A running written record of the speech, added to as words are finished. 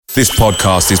This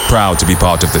podcast is proud to be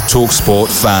part of the TalkSport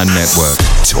Fan Network.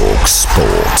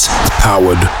 TalkSport.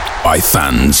 Powered by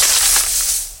fans.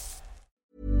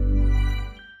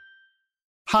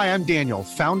 Hi, I'm Daniel,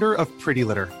 founder of Pretty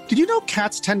Litter. Did you know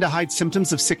cats tend to hide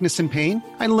symptoms of sickness and pain?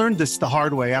 I learned this the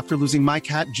hard way after losing my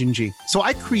cat, Gingy. So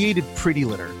I created Pretty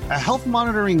Litter, a health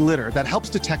monitoring litter that helps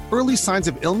detect early signs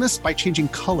of illness by changing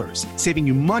colors, saving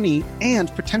you money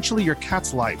and potentially your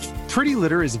cat's life. Pretty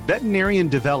Litter is veterinarian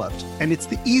developed, and it's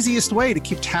the easiest way to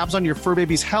keep tabs on your fur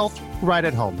baby's health right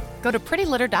at home. Go to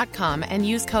prettylitter.com and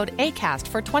use code ACAST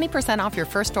for 20% off your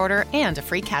first order and a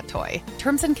free cat toy.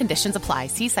 Terms and conditions apply.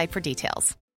 See site for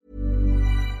details.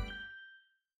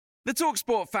 The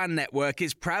TalkSport Fan Network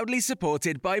is proudly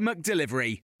supported by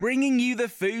McDelivery, bringing you the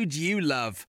food you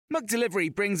love.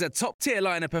 McDelivery brings a top-tier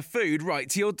lineup of food right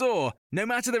to your door. No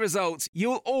matter the result,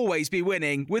 you'll always be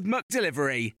winning with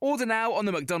McDelivery. Order now on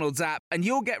the McDonald's app and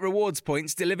you'll get rewards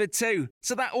points delivered too.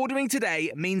 So that ordering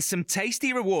today means some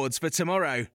tasty rewards for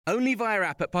tomorrow. Only via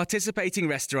app at participating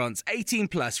restaurants. 18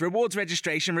 plus. Rewards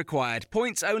registration required.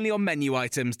 Points only on menu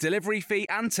items. Delivery fee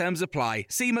and terms apply.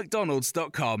 See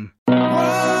mcdonalds.com. What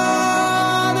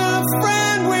a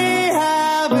friend we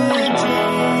have in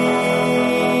Jesus.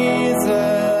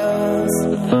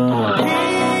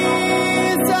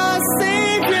 He's our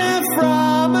Savior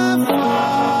from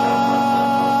afar.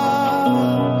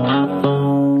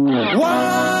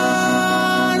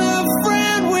 What a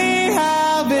friend we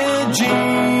have in Jesus.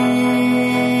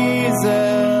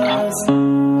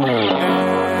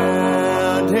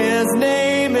 And his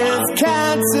name is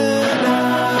Cancer.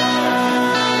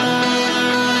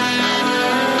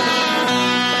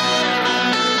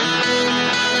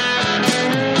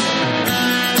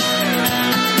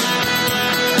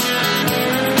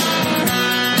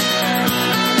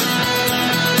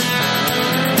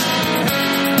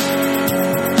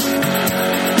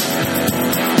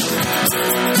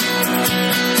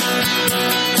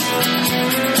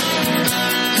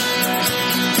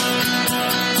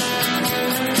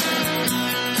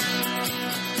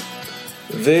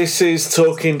 This is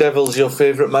Talking Devils, your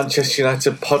favourite Manchester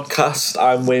United podcast.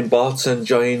 I'm Wayne Barton,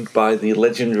 joined by the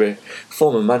legendary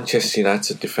former Manchester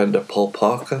United defender Paul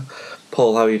Parker.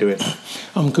 Paul, how are you doing?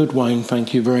 I'm good, Wayne.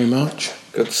 Thank you very much.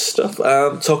 Good stuff.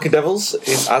 Talking Devils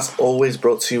is, as always,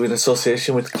 brought to you in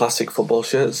association with Classic Football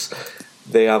Shirts.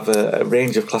 They have a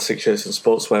range of classic shirts and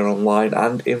sportswear online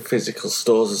and in physical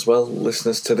stores as well.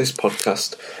 Listeners to this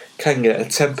podcast can get a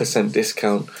 10%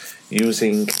 discount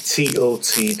using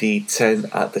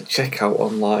TOTD10 at the checkout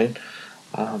online.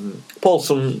 Paul,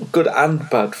 some good and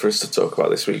bad for us to talk about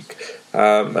this week.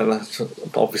 And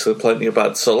obviously plenty of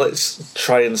bad. So let's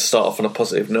try and start off on a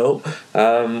positive note.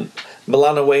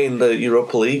 Milan away in the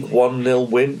Europa League, 1-0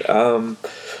 win.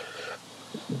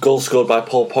 Goal scored by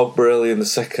Paul Pogba early in the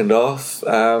second half.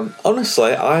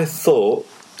 Honestly, I thought,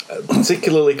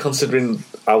 particularly considering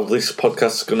how this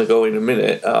podcast is going to go in a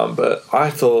minute, but I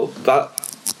thought that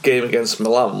game against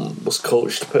Milan was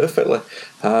coached perfectly.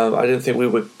 I didn't think we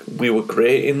were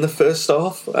great in the first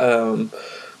half, but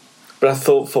I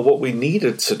thought for what we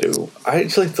needed to do, I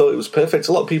actually thought it was perfect.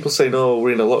 A lot of people say, no,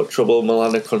 we're in a lot of trouble,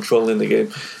 Milan are controlling the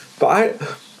game. But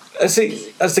as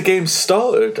the game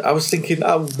started, I was thinking,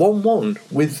 1-1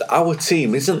 with our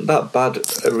team isn't that bad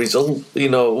a result.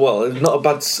 Not a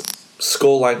bad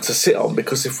scoreline to sit on,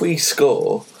 because if we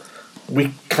score,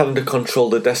 we kind of control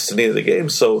the destiny of the game.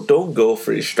 So don't go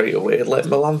for it straight away. Let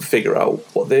Milan figure out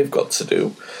what they've got to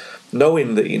do,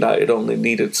 knowing that United only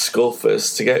needed to score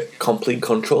first to get complete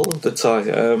control of the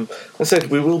tie. I said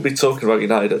we will be talking about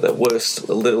United at their worst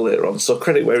a little later on, so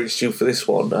credit where it's due for this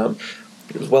one.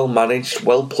 It was well managed,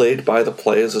 well played by the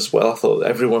players as well. I thought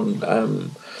everyone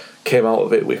came out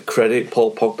of it with credit.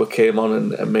 Paul Pogba came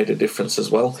on and made a difference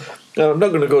as well. I'm not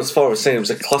going to go as far as saying it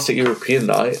was a classic European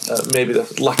night. Maybe the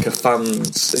lack of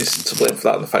fans is to blame for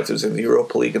that, and the fact it was in the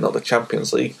Europa League and not the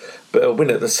Champions League. But a win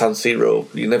at the San Siro,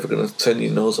 you're never going to turn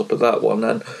your nose up at that one.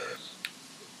 And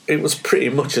it was pretty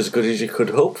much as good as you could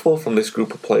hope for from this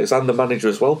group of players and the manager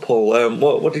as well, Paul.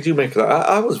 What did you make of that?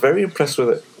 I was very impressed with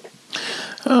it.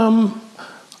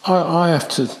 I have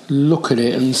to look at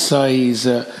it and say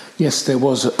that yes, there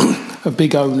was a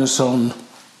big onus on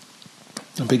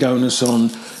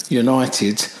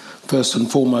United, first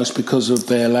and foremost because of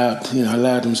they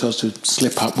allowed themselves to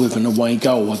slip up with an away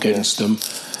goal against them.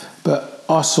 But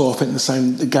I think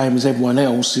the game as everyone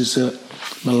else, is that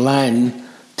Milan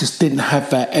just didn't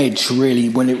have that edge really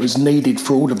when it was needed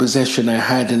for all the possession they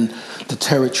had and the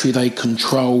territory they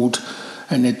controlled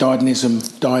and their dynamism,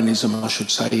 I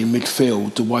should say, in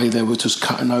midfield, the way they were just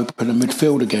cutting open the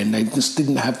midfield again. They just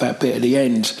didn't have that bit at the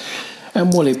end.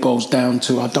 And what it boils down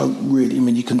to,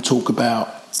 you can talk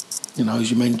about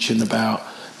as you mentioned about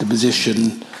the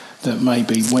position that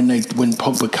maybe when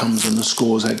Pogba comes on and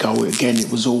scores that goal again,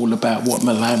 it was all about what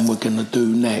Milan were going to do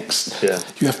next. Yeah.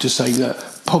 You have to say that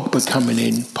Pogba coming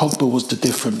in, Pogba was the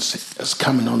difference as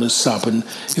coming on as sub, and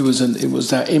it was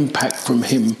that impact from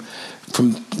him.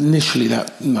 From initially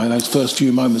those first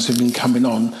few moments of him coming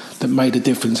on that made a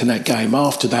difference in that game.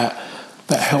 After that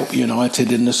helped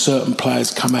United, and the certain players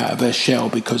come out of their shell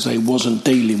because they wasn't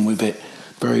dealing with it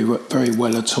very, very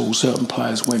well at all. Certain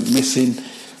players went missing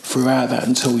throughout that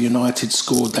until United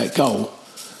scored that goal.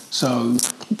 So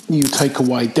you take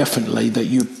away definitely that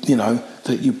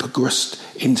you progressed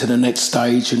into the next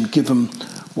stage, and given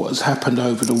what has happened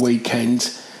over the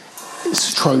weekend,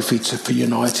 it's a trophy for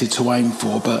United to aim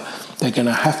for, but they're going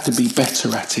to have to be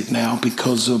better at it now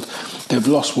because they've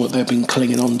lost what they've been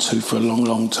clinging on to for a long,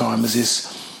 long time as this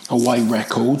away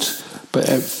record. But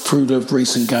through the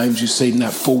recent games, you've seen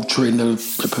that faltering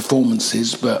of the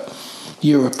performances. But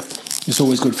Europe, it's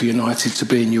always good for United to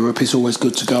be in Europe. It's always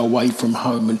good to go away from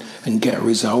home and get a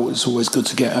result. It's always good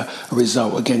to get a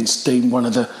result against one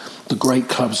of the great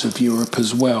clubs of Europe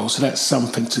as well. So that's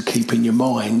something to keep in your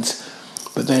mind.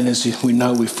 But then, as we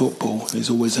know with football, there's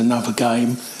always another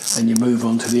game, and you move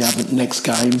on to the next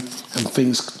game, and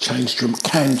things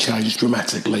can change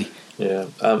dramatically. Yeah,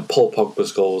 Paul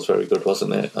Pogba's goal was very good,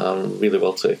 wasn't it? Really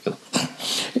well taken.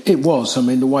 It was. I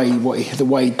mean, the way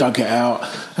he dug it out,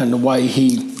 and the way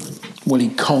he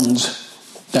conned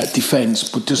that defence,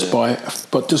 but just by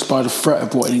the threat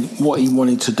of what he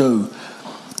wanted to do.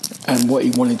 And what he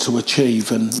wanted to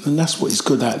achieve, and that's what he's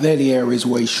good at. They're the areas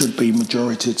where he should be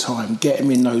majority of the time. Get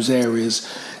him in those areas.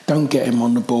 Don't get him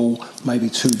on the ball maybe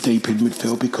too deep in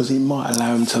midfield, because it might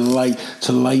allow him to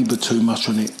labour too much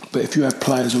on it. But if you have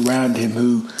players around him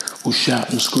who will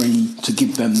shout and scream to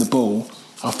give them the ball,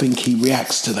 I think he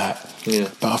reacts to that. Yeah.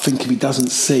 But I think if he doesn't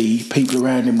see people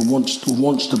around him who wants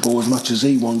the ball as much as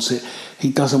he wants it, he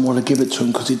doesn't want to give it to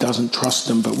them because he doesn't trust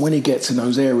them. But when he gets in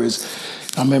those areas,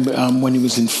 I remember when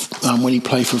he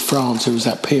played for France, there was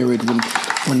that period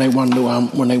when they won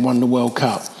the World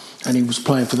Cup, and he was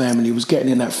playing for them, and he was getting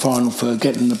in that final third,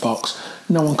 getting in the box.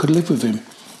 No one could live with him.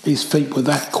 His feet were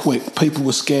that quick. People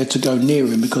were scared to go near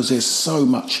him because there's so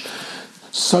much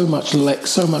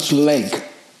leg.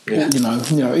 Yeah.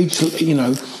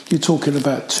 You're talking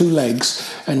about two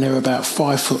legs, and they're about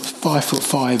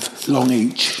 5'5" long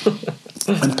each.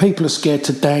 And people are scared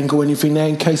to dangle anything there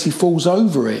in case he falls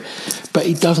over it. But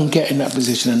he doesn't get in that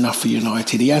position enough for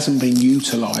United. He hasn't been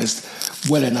utilised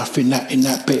well enough in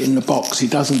that bit in the box. He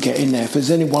doesn't get in there. If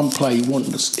there's any one player you want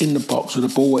in the box with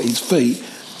the ball at his feet,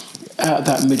 out of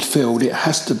that midfield, it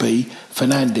has to be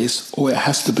Fernandes or it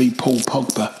has to be Paul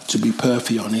Pogba, to be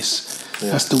perfectly honest.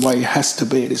 Yeah. That's the way it has to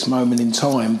be at this moment in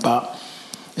time. But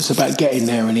it's about getting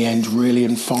there in the end, really,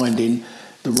 and finding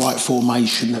the right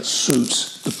formation that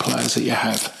suits the players that you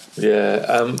have. Yeah,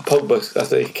 Pogba, I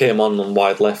think he came on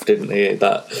wide left, didn't he?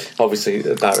 That obviously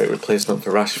a direct replacement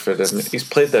for Rashford, and he's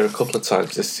played there a couple of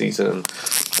times this season and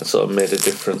sort of made a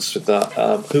difference with that.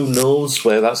 Who knows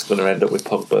where that's going to end up with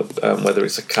Pogba, whether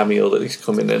it's a cameo that he's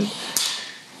coming in,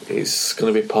 it's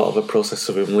going to be part of a process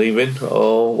of him leaving,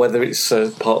 or whether it's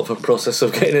part of a process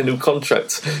of getting a new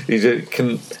contract. You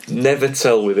can never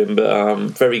tell with him, but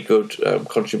very good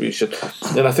contribution.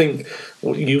 And I think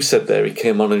what you said there, he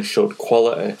came on and showed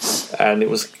quality, and it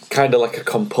was kind of like a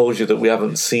composure that we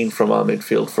haven't seen from our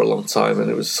midfield for a long time, and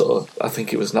it was I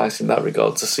think it was nice in that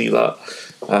regard to see that.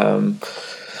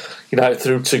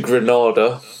 Through to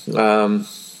Granada,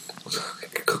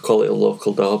 could call it a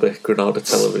local derby, Granada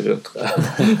Television.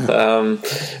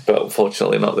 But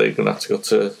unfortunately not. They're going to have to go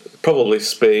to probably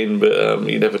Spain, but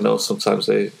you never know. Sometimes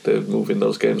they're moving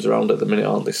those games around at the minute,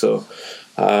 aren't they? So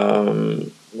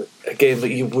a game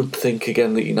that you would think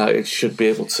again that United should be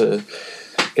able to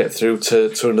get through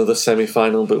to another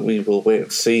semi-final, but we will wait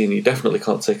and see. And you definitely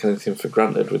can't take anything for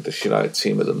granted with this United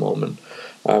team at the moment.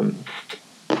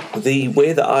 The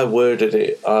way that I worded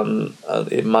it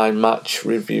in my match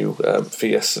review for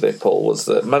yesterday, Paul, was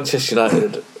that Manchester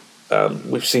United,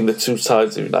 we've seen the two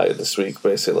sides of United this week,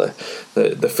 basically.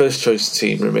 The first choice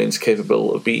team remains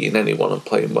capable of beating anyone and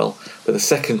playing well, but the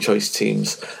second choice team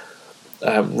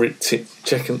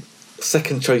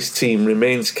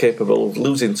remains capable of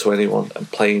losing to anyone and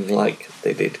playing like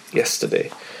they did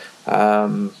yesterday.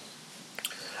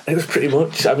 It was pretty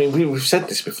much. I mean, we've said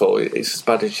this before. It's as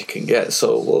bad as you can get.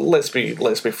 So let's be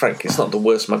frank. It's not the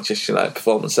worst Manchester United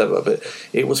performance ever, but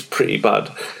it was pretty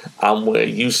bad, and we're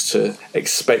used to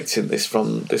expecting this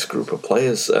from this group of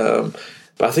players. But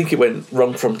I think it went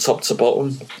wrong from top to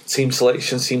bottom. Team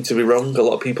selection seemed to be wrong. A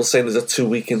lot of people saying there's a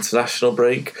 2-week international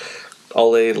break.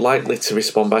 Ole likely to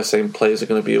respond by saying players are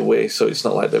going to be away, so it's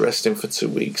not like they're resting for 2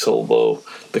 weeks, although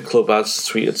the club has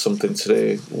tweeted something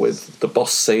today with the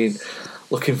boss saying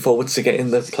looking forward to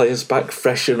getting the players back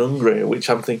fresh and hungry, which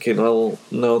I'm thinking, well,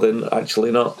 no, they're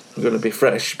actually not going to be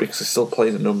fresh because they're still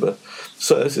playing a number.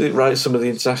 So is it right, some of the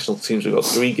international teams have got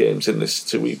 3 games in this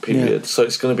 2-week period, so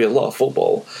it's going to be a lot of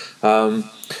football.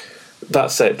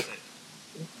 That said,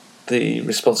 the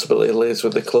responsibility lays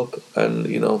with the club, and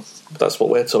that's what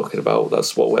we're talking about.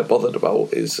 That's what we're bothered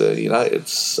about is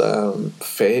United's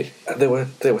fate. And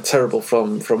they were terrible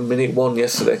from minute one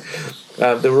yesterday.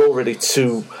 There were already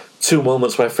two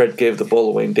moments where Fred gave the ball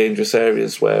away in dangerous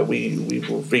areas where we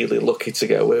were really lucky to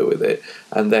get away with it.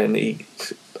 And then we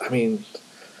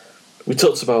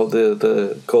talked about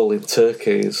the goal in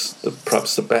Turkey is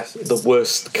perhaps the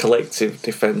worst collective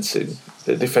defending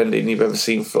you've ever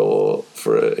seen for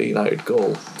a United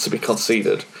goal to be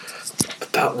conceded.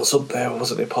 But that was up there,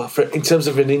 wasn't it? In terms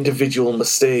of an individual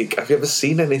mistake, have you ever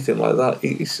seen anything like that?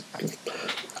 He's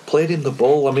played in the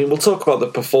ball. I mean, we'll talk about the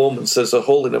performance as a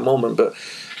whole in a moment, but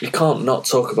you can't not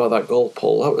talk about that goal,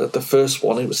 Paul. The first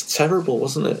one, it was terrible,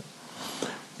 wasn't it?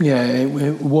 Yeah,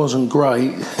 it wasn't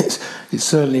great. It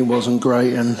certainly wasn't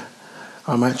great, and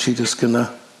I'm actually just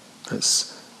gonna at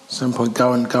some point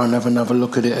go and have another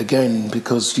look at it again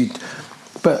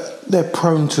but they're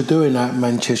prone to doing that.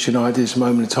 Manchester United, this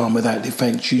moment of time with that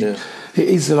defence. It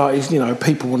is like,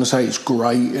 people want to say it's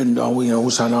great, and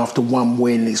all saying after one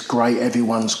win it's great,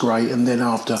 everyone's great, and then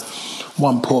after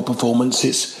one poor performance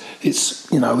it's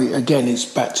again it's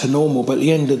back to normal. But at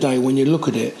the end of the day, when you look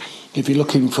at it, if you're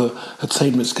looking for a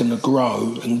team that's going to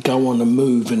grow and go on and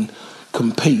move and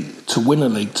compete to win a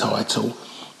league title,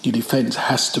 your defence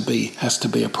has to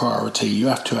be a priority. You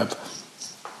have to have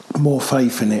more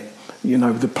faith in it.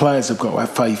 The players have got to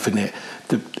have faith in it.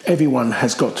 Everyone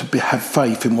has got to have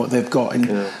faith in what they've got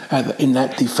in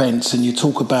that defence. And you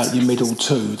talk about your middle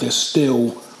two. That's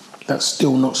still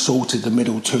not sorted, the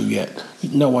middle two yet.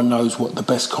 No one knows what the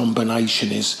best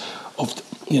combination is of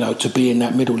to be in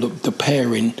that middle. The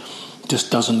pairing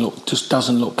just doesn't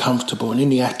look comfortable. And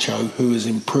Iniacho, who has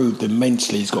improved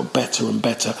immensely, he's got better and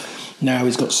better. Now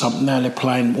he's got something. Now they're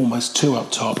playing almost 2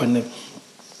 up top, and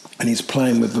he's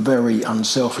playing with a very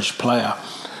unselfish player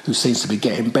who seems to be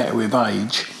getting better with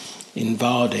age in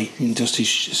Vardy, in just his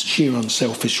sheer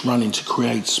unselfish running to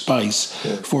create space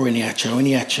for Iniacho.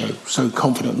 Iniacho, so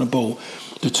confident in the ball,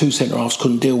 the 2 centre-halves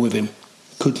could not deal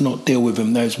with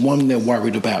him. There's one, they're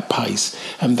worried about pace,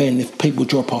 and then if people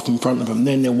drop off in front of them,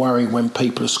 then they're worried when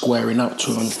people are squaring up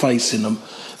to them and facing them.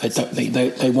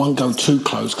 They won't go too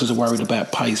close because they're worried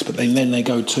about pace, but then they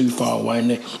go too far away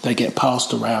and they get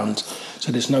passed around.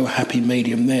 So there's no happy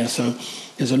medium there. So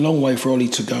there's a long way for Ollie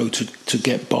to go to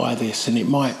get by this, and it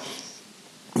might.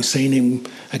 We've seen him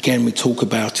again. We talk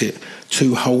about it.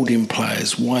 2 holding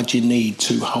players. Why do you need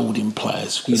 2 holding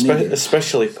players?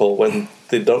 Especially, Paul, when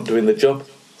they're not doing the job.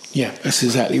 Yeah, that's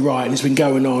exactly right. And it's been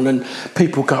going on, and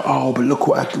people go, "Oh, but look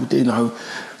what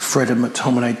Fred and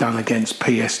McTominay done against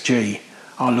PSG."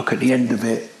 I look at the end of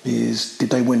it is,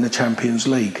 did they win the Champions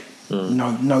League?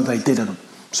 No, they didn't.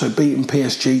 So beating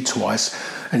PSG twice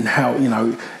and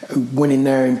winning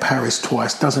there in Paris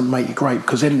twice doesn't make you great,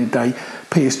 because at the end of the day,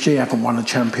 PSG haven't won the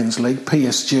Champions League.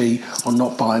 PSG are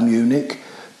not Bayern Munich.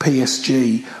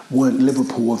 PSG weren't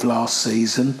Liverpool of last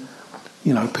season.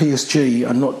 PSG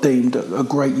are not deemed a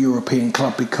great European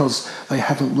club because they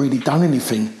haven't really done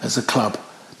anything as a club.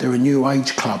 They're a new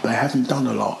age club. They haven't done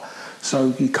a lot.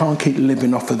 So you can't keep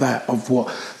living off of that, of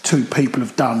what 2 people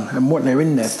have done. And what they're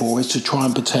in there for is to try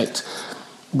and protect,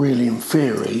 really in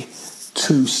theory,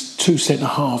 two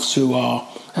centre-halves who are,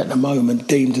 at the moment,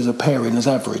 deemed as a pairing as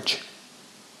average.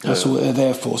 That's what they're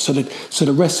there for. So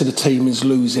the rest of the team is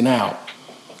losing out,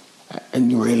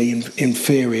 and you're really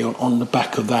inferior on the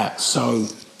back of that. So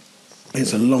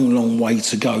it's a long, long way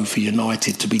to go for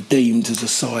United to be deemed as a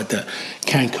side that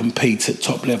can compete at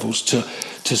top levels to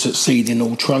succeed in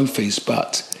all trophies.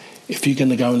 But if you're going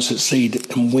to go and succeed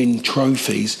and win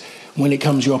trophies, when it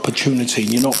comes your opportunity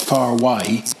and you're not far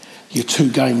away, you're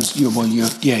 2 games.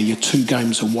 You're 2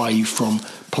 games away from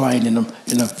playing in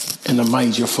a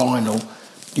major final.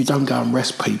 You don't go and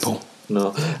rest people.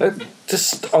 No,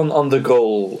 just on the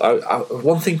goal,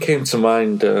 one thing came to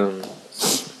mind.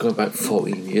 Going back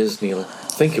 14 years nearly.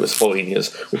 I think it was 14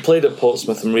 years. We played at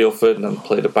Portsmouth and Rio Ferdinand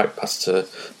played a back pass to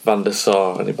Van der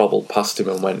Sar and he bobbled past him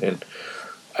and went in.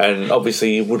 And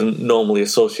obviously you wouldn't normally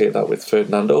associate that with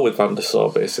Ferdinand or with Van der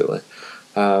Sar, basically.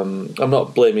 I'm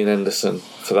not blaming Henderson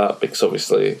for that, because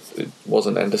obviously it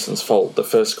wasn't Henderson's fault, the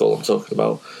first goal I'm talking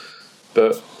about.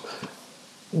 But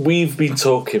we've been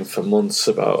talking for months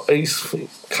about. It's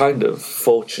kind of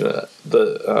fortunate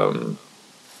that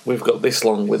we've got this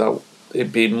long without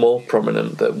it being more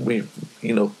prominent that we've,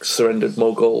 surrendered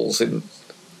more goals in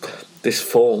this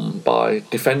form by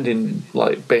defending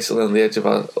basically on the edge of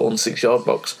our own 6-yard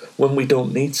box when we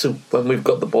don't need to, when we've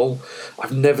got the ball.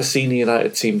 I've never seen a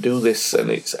United team do this, and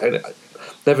it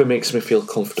never makes me feel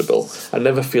comfortable. I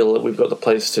never feel that we've got the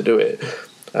players to do it.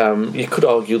 You could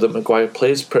argue that Maguire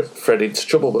plays Fred into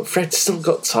trouble, but Fred's still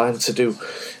got time to do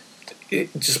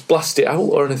it, just blast it out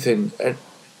or anything, and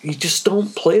you just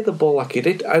don't play the ball like he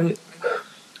did, and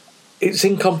it's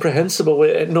incomprehensible.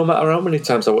 No matter how many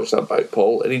times I watch that back,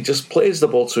 Paul, and he just plays the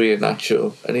ball to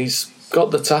Iheanacho, and he's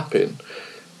got the tap in.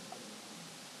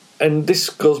 And this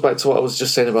goes back to what I was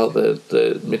just saying about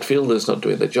the midfielders not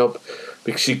doing their job,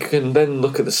 because you can then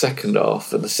look at the second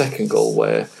half and the second goal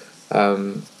where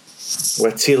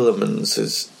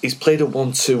Tielemans he's played a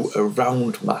 1-2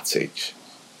 around Matic.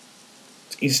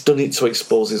 He's done it to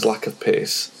expose his lack of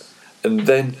pace, and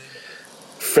then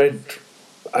Fred,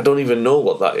 I don't even know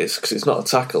what that is because it's not a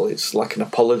tackle. It's like an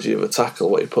apology of a tackle,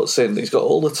 what he puts in. He's got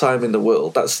all the time in the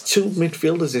world. That's two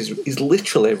midfielders. He's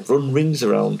literally run rings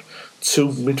around two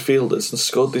midfielders and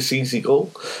scored this easy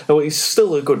goal. Now, it's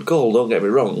still a good goal, don't get me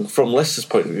wrong. From Leicester's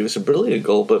point of view, it's a brilliant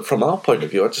goal. But from our point of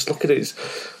view, I just look at it, it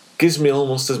gives me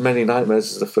almost as many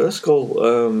nightmares as the first goal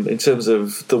in terms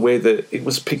of the way that it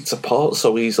was picked apart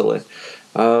so easily.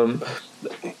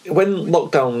 When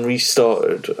lockdown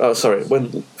restarted,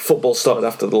 when football started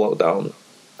after the lockdown,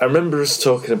 I remember us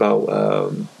talking about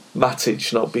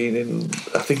Matic not being in.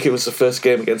 I think it was the first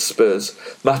game against Spurs.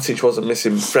 Matic wasn't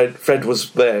missing. Fred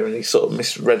was there, and he sort of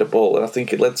misread a ball, and I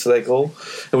think it led to their goal.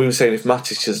 And we were saying if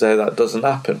Matic is there, that doesn't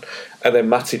happen. And then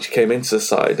Matic came into the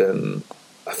side, and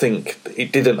I think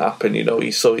it didn't happen.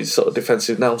 He saw his sort of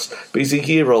defensive nous, but he's a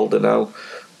year older now.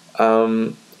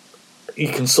 You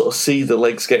can sort of see the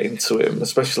legs getting to him,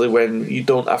 especially when you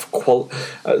don't have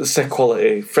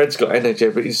quality. Fred's got energy,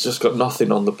 but he's just got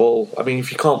nothing on the ball. I mean, if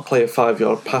you can't play a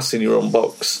 5-yard pass in your own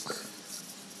box,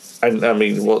 and I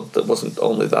mean, that wasn't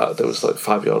only that, there was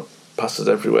 5-yard passes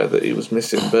everywhere that he was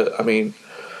missing. But I mean,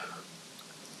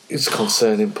 it's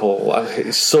concerning, Paul.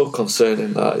 It's so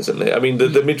concerning, that, isn't it? I mean, the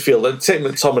midfield, take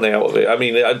McTominay out of it. I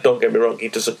mean, don't get me wrong, he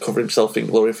doesn't cover himself in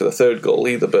glory for the third goal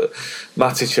either, but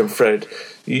Matic and Fred,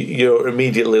 you're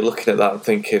immediately looking at that and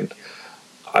thinking,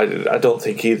 I don't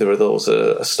think either of those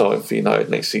are starting for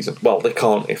United next season. Well, they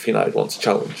can't if United want to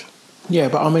challenge. Yeah,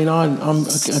 but I mean, I'm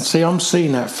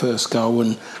seeing that first goal,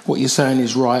 and what you're saying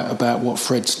is right about what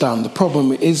Fred's done. The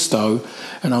problem is, though,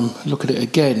 and I'm looking at it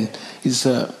again, is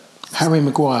that Harry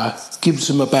Maguire gives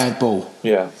them a bad ball.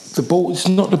 Yeah. The ball, it's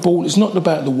not the ball, it's not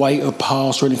about the weight of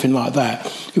pass or anything like that.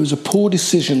 It was a poor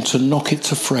decision to knock it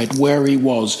to Fred where he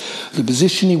was, the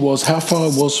position he was, how far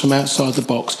he was from outside the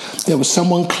box. There was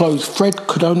someone close. Fred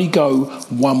could only go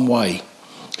one way.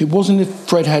 It wasn't if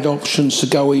Fred had options to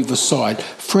go either side.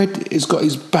 Fred has got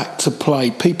his back to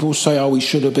play. People say, he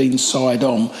should have been side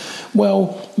on.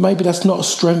 Well, maybe that's not a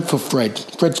strength for Fred.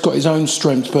 Fred's got his own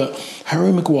strength, but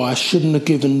Harry Maguire shouldn't have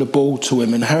given the ball to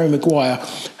him, and Harry Maguire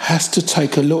has to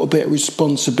take a little bit of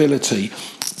responsibility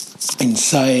in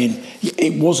saying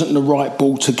it wasn't the right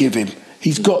ball to give him.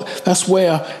 That's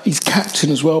where he's captain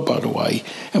as well, by the way,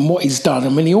 and what he's done. I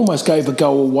mean, he almost gave a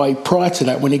goal away prior to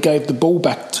that when he gave the ball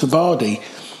back to Vardy,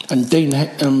 and Dean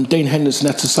Henderson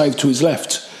had to save to his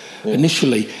left. Yeah.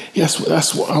 Initially,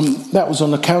 that was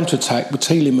on a counter-attack with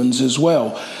Tielemans as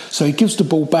well. So he gives the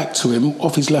ball back to him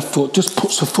off his left foot, just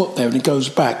puts a foot there, and he goes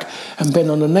back. And then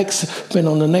on the next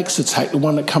attack, the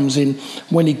one that comes in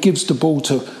when he gives the ball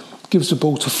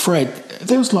to Fred,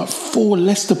 there was 4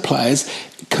 Leicester players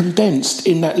condensed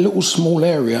in that little small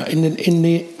area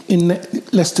in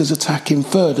Leicester's attacking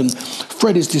third, and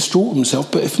Fred has distraught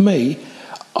himself. But if me,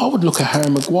 I would look at Harry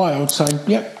Maguire and say,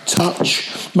 yep,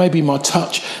 maybe my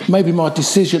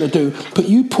decision to do, but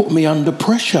you put me under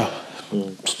pressure.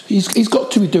 He's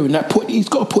got to be doing that. He's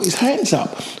got to put his hands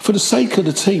up. For the sake of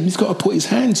the team, he's got to put his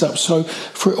hands up. So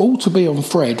for it all to be on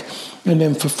Fred, and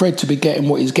then for Fred to be getting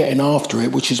what he's getting after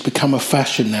it, which has become a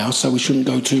fashion now, so we shouldn't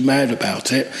go too mad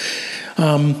about it,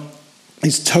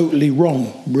 is totally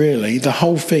wrong, really. The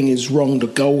whole thing is wrong. The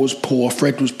goal was poor,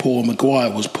 Fred was poor,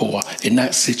 Maguire was poor in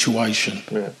that situation.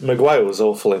 Yeah. Maguire was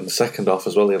awful in the second half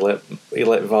as well. He let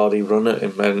Vardy run at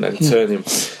him and turn him.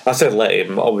 I said let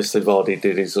him. Obviously, Vardy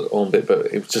did his own bit, but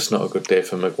it was just not a good day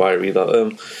for Maguire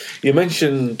either. You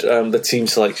mentioned the team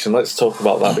selection. Let's talk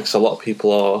about that, because a lot of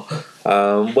people are.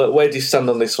 Where do you stand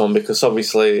on this one? Because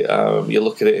obviously, you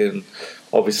look at it and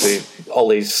obviously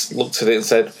Ollie's looked at it and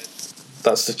said,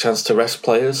 that's the chance to rest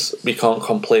players. We can't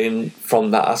complain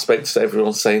from that aspect.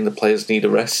 Everyone's saying the players need a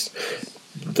rest.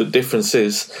 The difference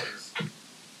is,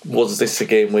 was this a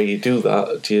game where you do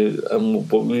that? And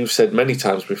what we've said many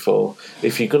times before,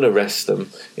 if you're going to rest them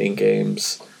in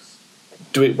games,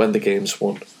 do it when the game's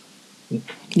won.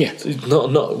 Yeah.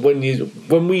 Not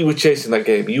when we were chasing that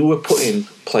game, you were putting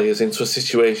players into a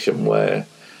situation where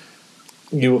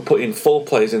you were putting 4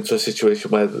 players into a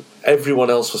situation where everyone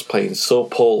else was playing so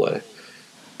poorly,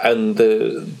 and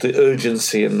the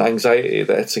urgency and anxiety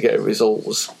there to get a result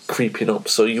was creeping up.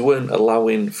 So you weren't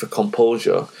allowing for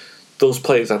composure. Those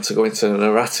players had to go into an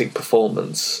erratic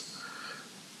performance.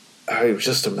 It was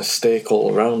just a mistake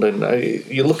all around. And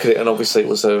you look at it, and obviously it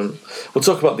was. We'll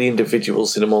talk about the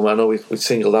individuals in a moment. I know we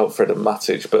singled out Fred and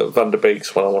Matic, but Van der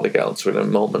Beek's one I want to get onto in a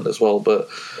moment as well. But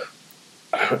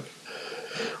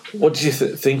what did you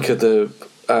think of the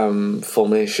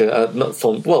formation?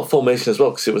 Formation as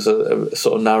well, because it was a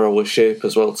sort of narrower shape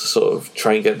as well to sort of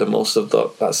try and get the most of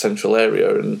that central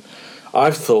area. And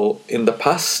I've thought in the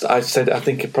past, I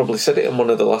think you probably said it in one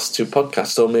of the last 2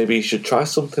 podcasts, or maybe you should try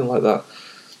something like that.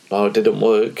 No, it didn't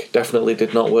work. Definitely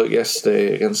did not work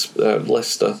yesterday against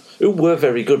Leicester, who were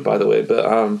very good, by the way.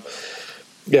 But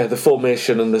the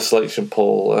formation and the selection,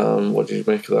 Paul. What did you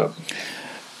make of that?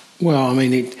 Well, I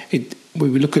mean, we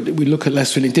look at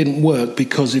Leicester, and it didn't work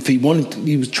because if he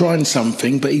was trying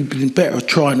something, but he'd been better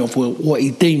trying off what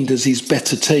he deemed as his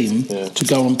better team to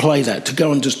go and play that, to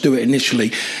go and just do it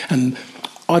initially. And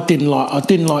I didn't like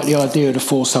the idea of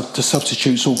the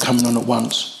substitutes all coming on at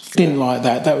once. Didn't like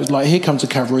that. That was like, here comes the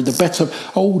cavalry. The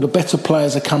better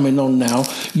players are coming on now.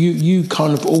 You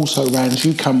kind of also, Rans,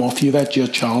 you come off. You've had your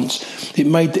chance.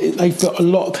 They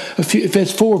felt if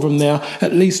there's 4 of them now,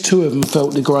 at least 2 of them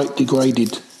felt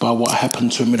degraded by what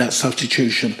happened to them with that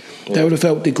substitution. Yeah. They would have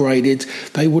felt degraded.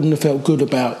 They wouldn't have felt good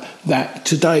about that.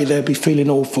 Today they'd be feeling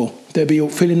awful. They'd be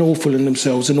feeling awful in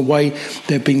themselves in the way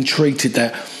they've been treated.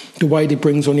 The way he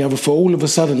brings on the other foot. All of a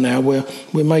sudden now we're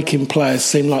making players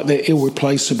seem like they're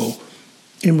irreplaceable,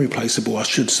 I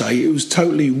should say. It was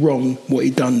totally wrong what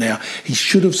he'd done there. He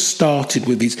should have started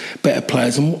with his better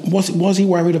players. And was he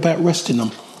worried about resting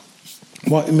them?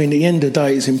 Well, I mean, at the end of the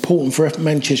day, it's important for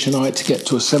Manchester United to get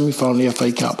to a semi-final of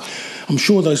the FA Cup. I'm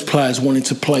sure those players wanted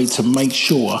to play to make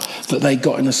sure that they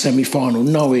got in a semi-final,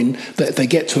 knowing that if they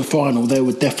get to a final, they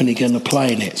were definitely going to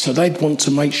play in it. So they'd want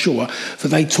to make sure that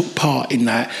they took part in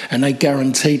that, and they'd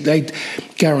guaranteed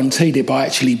it by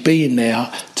actually being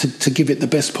there to give it the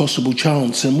best possible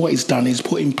chance. And what he's done is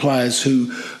put in players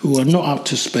who are not up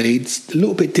to speed, a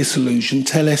little bit disillusioned.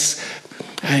 Telles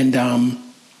and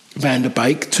Van der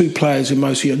Beek, 2 players who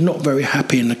mostly are not very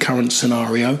happy in the current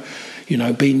scenario. You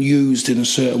know, being used in a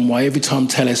certain way. Every time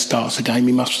Telles starts a game,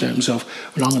 he must say to himself,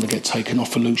 well, I'm going to get taken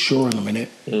off for Luke Shaw in a minute.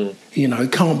 You know,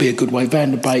 it can't be a good way.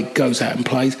 Van der Beek goes out and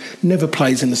plays, never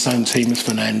plays in the same team as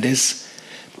Fernandes.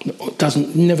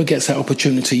 Never gets that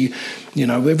opportunity. You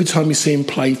know, every time you see him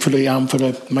play for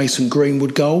the Mason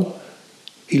Greenwood goal,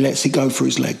 he lets it go for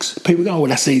his legs. People go, oh, well,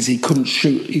 that's easy. He couldn't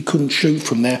shoot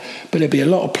from there. But there'd be a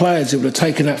lot of players who would have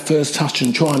taken that first touch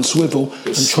and try and swivel. It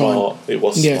was smart.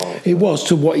 It was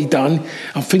to what he'd done.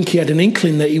 I think he had an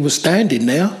inkling that he was standing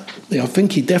there. I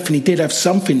think he definitely did have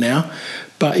something now.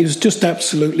 But it was just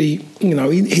absolutely, you know,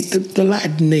 the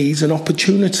lad needs an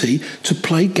opportunity to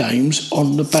play games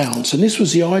on the bounce. And this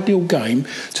was the ideal game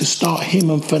to start him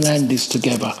and Fernandes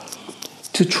together.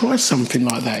 To try something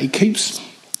like that. He keeps...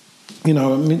 You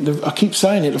know, I mean, I keep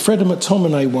saying it. The Fred and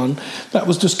McTominay one, that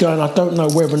was just going. I don't know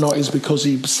whether or not it's because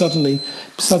he suddenly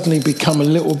become a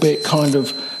little bit kind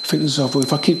of thinking to himself, well,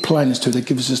 if I keep playing this they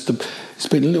give us just the. It's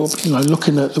been a little, you know,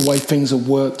 looking at the way things have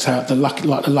worked out. The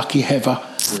lucky Heather.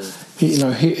 You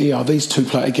know, here these 2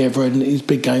 play together in these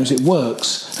big games. It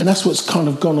works, and that's what's kind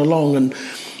of gone along. And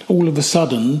all of a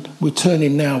sudden, we're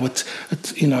turning now.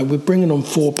 We're bringing on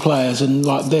 4 players, and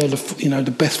like they're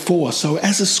the best 4. So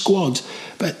as a squad.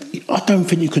 But I don't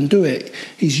think you can do it.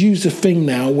 He's used a thing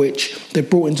now which they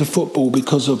brought into football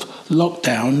because of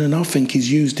lockdown, and I think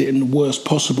he's used it in the worst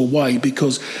possible way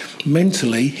because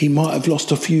mentally he might have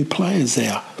lost a few players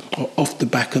there off the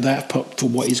back of that for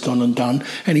what he's gone and done.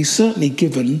 And he's certainly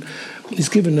given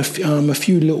a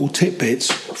few little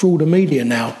tidbits for all the media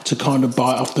now to kind of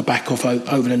bite off the back of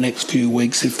over the next few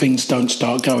weeks if things don't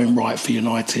start going right for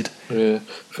United. Yeah,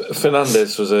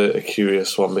 Fernandes was a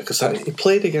curious one because he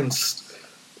played against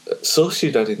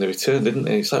Sociedad in the return, didn't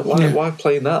he? It's like, why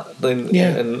playing that then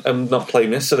and not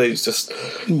playing yesterday? It's just,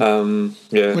 Well,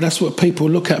 that's what people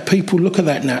look at. People look at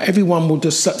that now. Everyone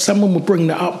will someone will bring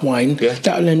that up, Wayne. Yeah.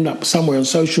 That'll end up somewhere on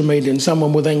social media, and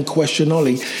someone will then question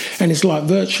Ollie. And it's like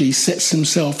virtually he sets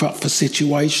himself up for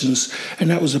situations. And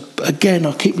that was, again,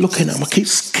 I keep looking at him. I keep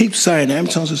saying it. How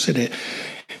many times I said it?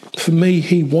 For me,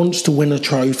 he wants to win a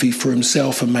trophy for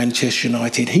himself and Manchester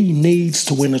United. He needs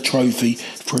to win a trophy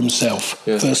for himself,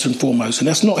 first and foremost. And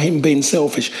that's not him being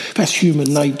selfish. That's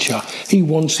human nature. He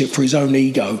wants it for his own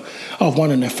ego. I've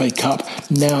won an FA Cup.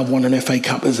 Now I've won an FA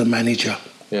Cup as a manager.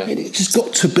 Yeah. It's just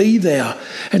got to be there.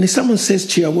 And if someone says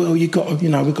to you, well, we've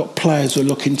got players who are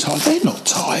looking tired. They're not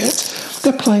tired.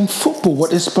 They're playing football, what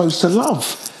they're supposed to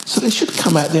love. So they should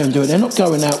come out there and do it. They're not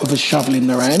going out with a shovel in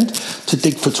their hand to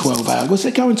dig for 12 hours.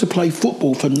 They're going to play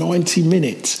football for 90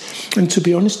 minutes. And to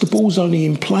be honest, the ball's only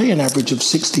in play an average of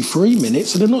 63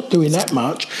 minutes, so they're not doing that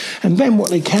much. And then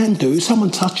what they can do, if someone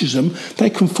touches them,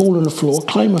 they can fall on the floor,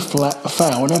 claim a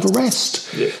foul and have a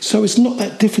rest. Yeah. So it's not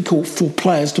that difficult for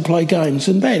players to play games.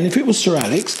 And then if it was Sir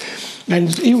Alex,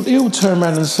 and he'll turn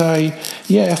around and say,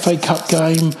 FA Cup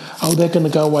game, they're going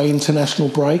to go away international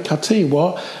break. I'll tell you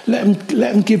what, let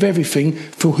them give everything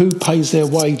for who pays their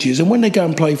wages. And when they go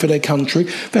and play for their country,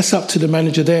 that's up to the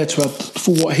manager there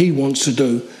for what he wants to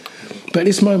do. But at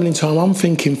this moment in time, I'm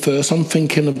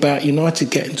thinking about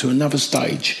United getting to another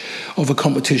stage of a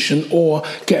competition or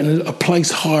getting a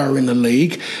place higher in the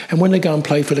league. And when they go and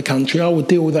play for the country, I would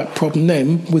deal with that problem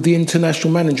then with the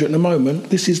international manager at the moment.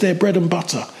 This is their bread and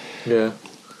butter. Yeah,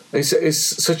 it's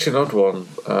such an odd one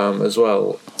as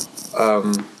well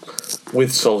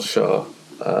with Solskjaer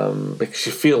because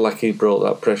you feel like he brought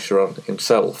that pressure on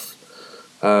himself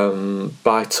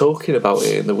by talking about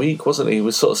it in the week, wasn't he? He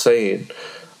was sort of saying,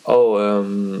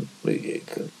 I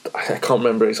can't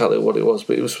remember exactly what it was,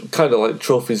 but it was kind of like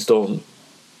trophies don't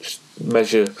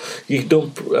measure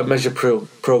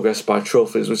progress by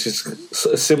trophies, which is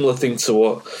a similar thing to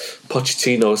what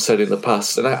Pochettino has said in the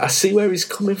past. And I see where he's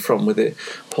coming from with it,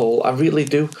 Paul. I really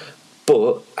do.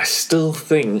 But I still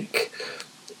think,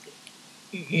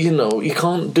 you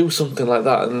can't do something like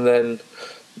that and then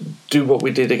do what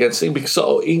we did against him, because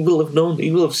he will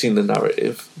have seen the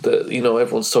narrative that,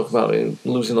 everyone's talking about him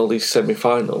losing all these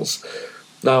semi-finals.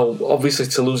 Now, obviously,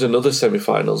 to lose another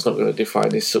semi-final is not going to define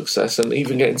his success, and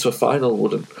even getting to a final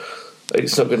wouldn't.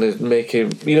 It's not going to make him...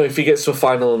 if he gets to a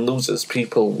final and loses,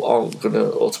 people aren't going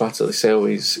to automatically say,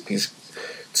 he's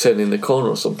turning the corner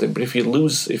or something. But if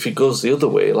he goes the other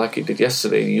way, like it did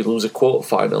yesterday, you lose a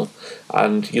quarter-final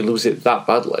and you lose it that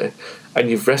badly, and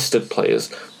you've rested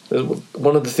players.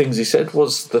 One of the things he said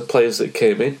was the players that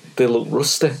came in, they look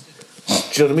rusty. Do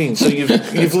you know what I mean? So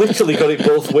you've literally got it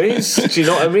both ways. Do you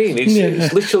know what I mean?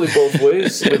 It's literally both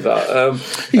ways with that.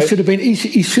 He should have been.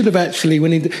 He should have actually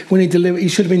when he delivered. He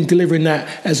should have been delivering that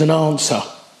as an answer.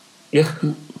 Yeah,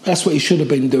 that's what he should have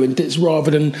been doing. It's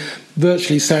rather than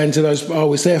virtually saying to those,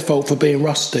 it's their fault for being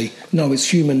rusty. No,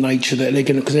 it's human nature that they're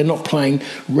going to, because they're not playing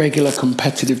regular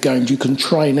competitive games. You can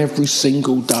train every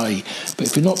single day, but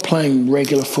if you're not playing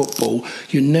regular football,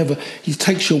 it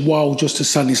takes you a while just to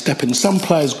suddenly step in. Some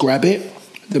players grab it,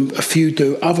 a few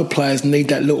do. Other players need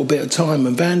that little bit of time,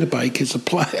 and Van der Beek is a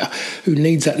player who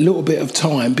needs that little bit of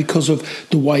time because of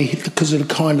the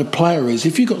kind of player he is.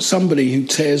 If you've got somebody who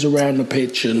tears around the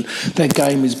pitch and their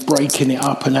game is breaking it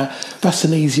up, and that's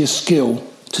an easier skill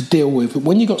to deal with. But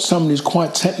when you've got somebody who's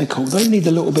quite technical, they need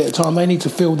a little bit of time. They need to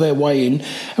feel their way in,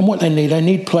 and what they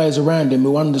need players around him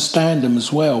who understand them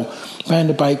as well. Van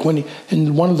der Beek,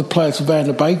 and one of the players for Van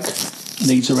der Beek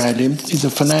needs around him is a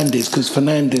Fernandes, because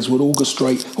Fernandes would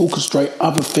orchestrate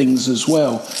other things as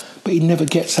well, but he never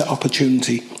gets that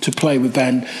opportunity to play with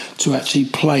Fernandes.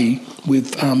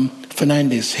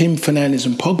 Fernandes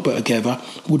and Pogba together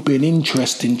would be an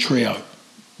interesting trio.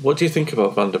 What do you think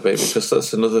about Van der Beek? Because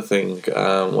that's another thing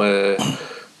where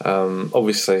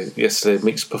obviously yesterday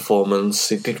mixed performance.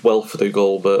 He did well for the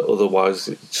goal, but otherwise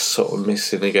it's just sort of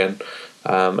missing again.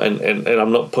 And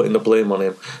I'm not putting the blame on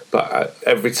him, but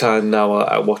every time now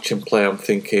I watch him play, I'm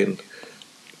thinking,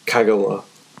 Kagawa,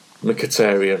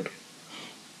 Mkhitaryan,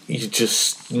 you're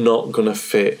just not going to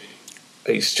fit.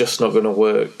 It's just not going to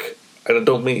work. And I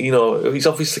don't mean, he's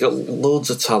obviously got loads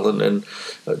of talent, and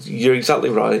you're exactly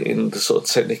right, in the sort of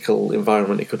technical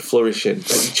environment he could flourish in,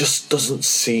 but he just doesn't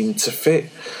seem to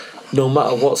fit. No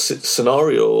matter what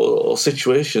scenario or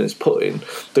situation he's put in.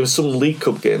 There were some League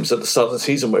Cup games at the start of the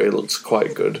season where he looked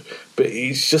quite good, but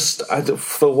he's just,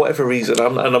 for whatever reason,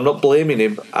 and I'm not blaming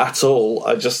him at all,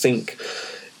 I just think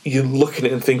you're looking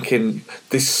at him thinking,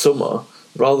 this summer,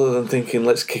 rather than thinking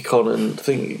let's kick on and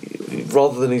think,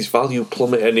 rather than his value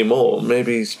plummet anymore,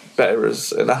 maybe he's better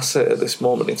as an asset at this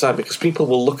moment in time, because people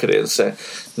will look at it and say,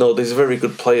 no, there's a very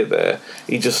good player there.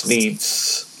 He just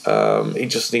needs a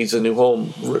new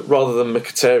home, rather than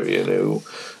Mkhitaryan, who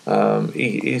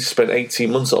he spent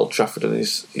 18 months at Old Trafford and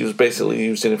he was basically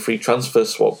using a free transfer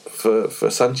swap for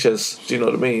Sanchez. Do you know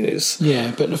what I mean?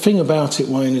 Yeah, but the thing about it,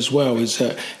 Wayne, as well, is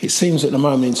that it seems at the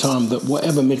moment in time that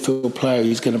whatever midfield player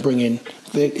he's going to bring in,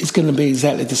 it's going to be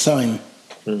exactly the same.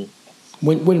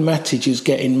 When Matic is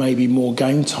getting maybe more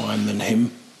game time than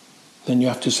him, then you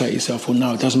have to say to yourself, well,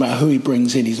 no, it doesn't matter who he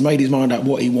brings in. He's made his mind up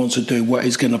what he wants to do, what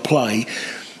he's going to play,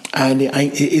 and it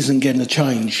isn't going to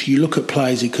change. You look at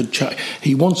players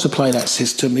he wants to play that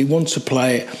system. He wants to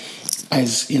play it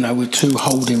as, with two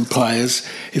holding players.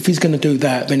 If he's going to do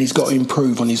that, then he's got to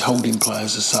improve on his holding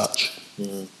players as such.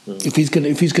 If he's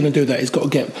going to do that, he's got to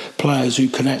get players who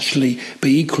can actually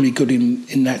be equally good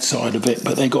in that side of it,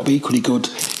 but they've got to be equally good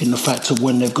in the fact of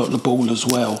when they've got the ball as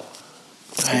well.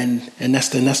 And that's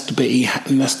the bit he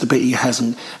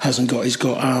hasn't got. He's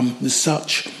got as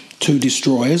such two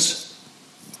destroyers,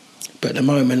 but at the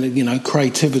moment,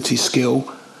 creativity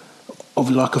skill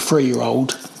of like a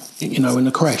 3-year-old, in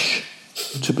a creche.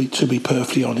 To be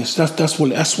perfectly honest, that's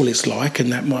what it's like,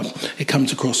 and it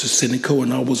comes across as cynical.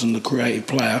 And I wasn't a creative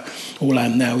player. All I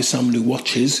am now is somebody who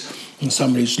watches and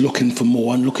somebody who's looking for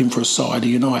more and looking for a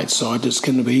United side that's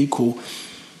going to be equal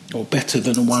or better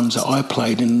than the ones that I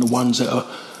played in, and the ones that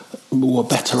were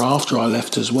better after I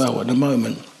left as well. At the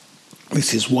moment,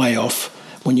 this is way off.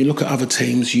 When you look at other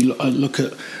teams, you look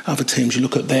at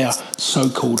their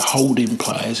so-called holding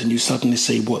players, and you suddenly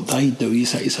see what they do. You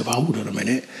say to yourself, hold on a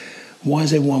minute. Why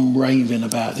is everyone raving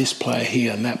about this player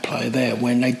here and that player there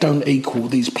when they don't equal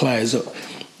these players that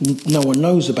no one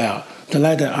knows about? The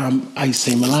lad at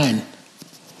AC Milan,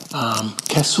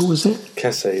 Kessel, is it?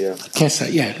 Kessel,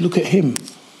 yeah. Look at him.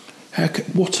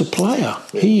 What a player.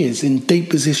 He is in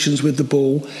deep positions with the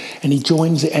ball, and he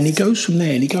joins it and he goes from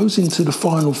there and he goes into the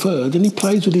final third and he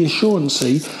plays with the assurance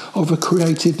of a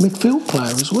creative midfield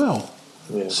player as well.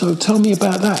 Yeah. So tell me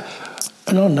about that.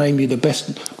 And I'll name you the best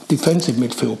defensive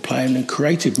midfield player and a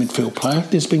creative midfield player.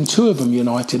 There's been two of them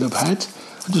United have had.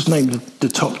 I just named the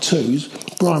top twos,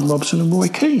 Brian Robson and Roy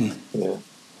Keane. Yeah.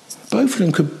 Both of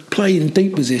them could play in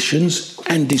deep positions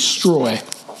and destroy.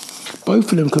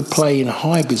 Both of them could play in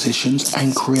high positions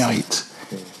and create.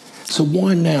 So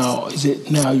why now is it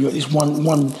it's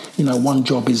one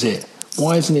job is it?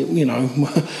 Why isn't it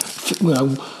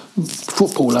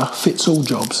footballer fits all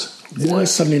jobs? Yeah. Why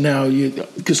suddenly now you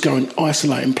just going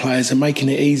isolating players and making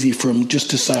it easy for them just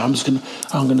to say I'm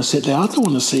going to sit there? I don't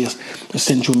want to see a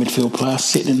central midfield player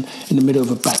sitting in the middle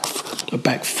of a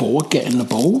back four, getting the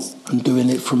ball and doing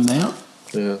it from there.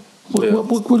 Yeah.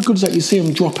 What good is that? You see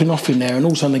them dropping off in there, and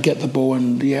all of a sudden they get the ball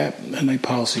and they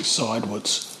pass it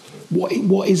sideways.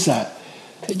 What is that?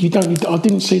 I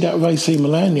didn't see that with AC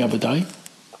Milan the other day.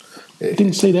 I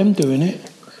didn't see them doing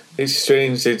it. It's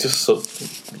strange. They just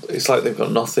it's like they've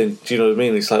got nothing. Do you know what I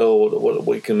mean? It's like, what are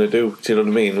we going to do? Do you know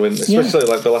what I mean? When especially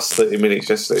like the last 30 minutes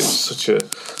yesterday, it was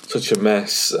such a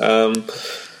mess.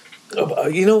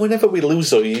 Whenever we lose,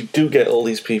 though, you do get all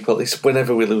these people. At least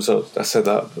whenever we lose, I said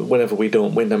that. Whenever we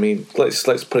don't win, I mean, let's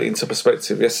put it into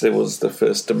perspective. Yesterday was the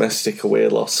first domestic away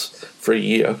loss for a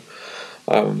year.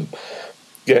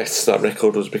 Yes, that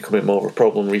record was becoming more of a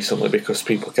problem recently because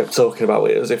people kept talking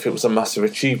about it as if it was a massive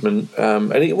achievement,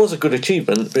 and it was a good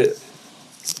achievement, but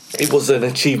it was an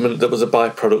achievement that was a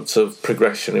byproduct of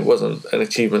progression. It wasn't an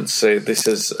achievement to say this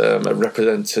is a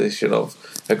representation of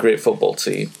a great football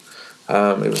team.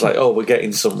 It was like, we're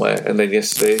getting somewhere, and then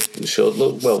yesterday it showed,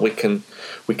 look, well, we can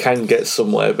get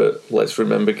somewhere, but let's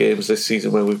remember games this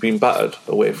season where we've been battered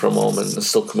away from home and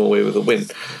still come away with a win,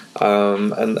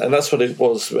 and that's what it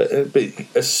was.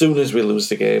 But as soon as we lose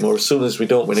the game, or as soon as we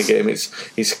don't win a game, he's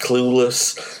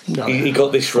clueless. No, he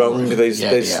got this wrong.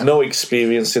 There's no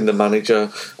experience in the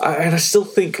manager, and I still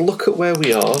think, look at where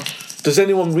we are. Does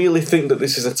anyone really think that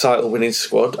this is a title-winning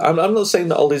squad? I'm not saying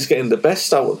that Ollie's getting the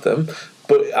best out of them,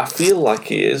 but I feel like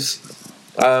he is,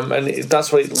 and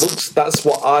that's what it looks. That's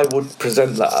what I would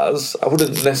present that as. I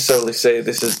wouldn't necessarily say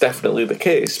this is definitely the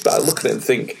case, but I look at it and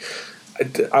think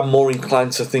I'm more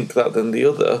inclined to think that than the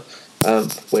other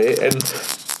way. And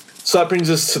so that brings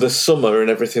us to the summer and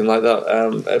everything like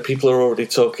that. People are already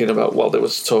talking about. Well, there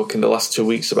was talk in the last 2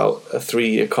 weeks about a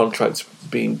 3-year contract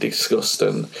being discussed,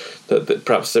 and that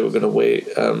perhaps they were going to wait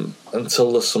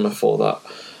until the summer for that.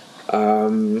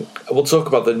 We'll talk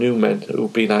about the new men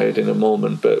who've been hired in a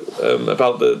moment, but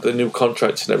about the new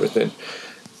contracts and everything,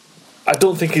 I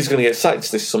don't think he's going to get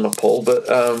sacked this summer, Paul, but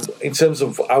in terms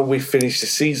of how we finish the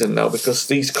season now, because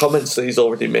these comments that he's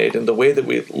already made and the way that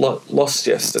we lost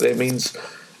yesterday means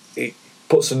it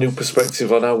puts a new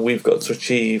perspective on how we've got to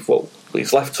achieve what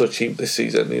he's left to achieve this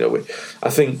season. I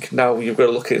think now you've got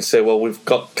to look at it and say, well, we've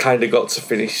got to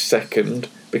finish second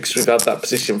because we've had that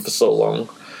position for so long.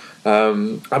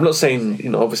 I'm not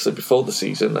saying, obviously before the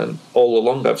season and all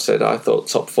along I've said I thought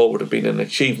top four would have been an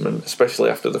achievement, especially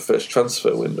after the first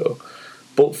transfer window.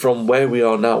 But from where we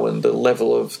are now and the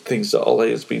level of things that Ole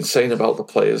has been saying about the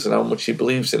players and how much he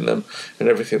believes in them and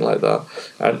everything like that,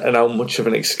 and how much of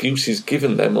an excuse he's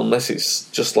given them, unless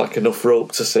it's just like enough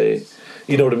rope to say,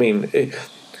 you know what I mean?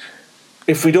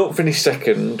 If we don't finish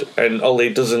second and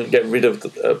Ole doesn't get rid of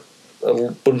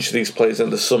a bunch of these players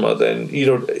in the summer, then,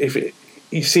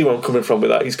 you see where I'm coming from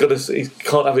with that. He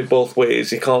can't have it both ways.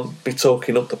 He can't be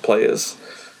talking up the players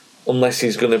unless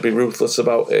he's going to be ruthless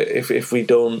about it if we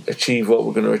don't achieve what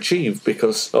we're going to achieve,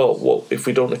 because if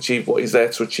we don't achieve what he's there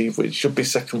to achieve, which should be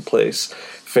second place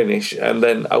finish, and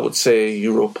then I would say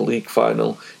Europa League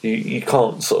final, you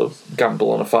can't sort of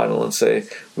gamble on a final and say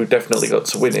we've definitely got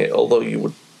to win it, although you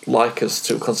would like us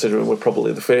to, considering we're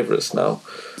probably the favourites now.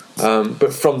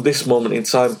 But from this moment in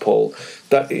time, Paul,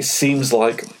 that it seems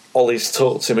like Ole's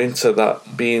talked him into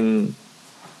that being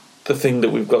the thing that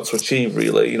we've got to achieve,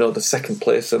 really, the second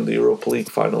place and the Europa League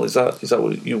final. Is that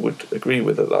what you would agree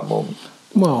with at that moment?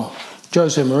 Well,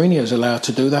 Jose Mourinho's allowed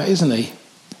to do that, isn't he?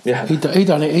 Yeah. He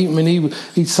done it.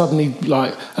 He suddenly,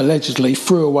 allegedly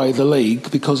threw away the league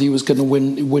because he was going to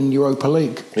win Europa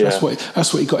League. Yeah.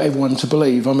 That's what he got everyone to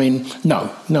believe. I mean,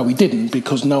 no, he didn't,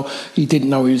 because he didn't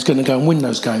know he was going to go and win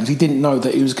those games. He didn't know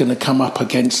that he was going to come up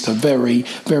against a very,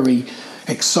 very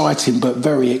exciting but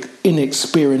very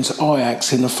inexperienced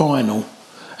Ajax in the final.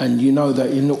 And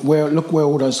look where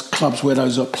all those clubs, where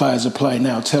those players are playing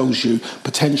now, tells you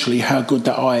potentially how good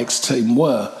that Ajax team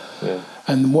were. Yeah.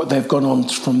 And what they've gone on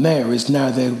from there is now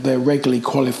they're regularly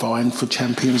qualifying for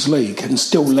Champions League and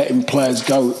still letting players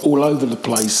go all over the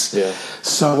place. Yeah.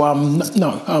 So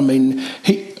no, I mean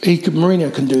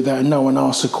Mourinho can do that and no one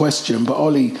asks a question. But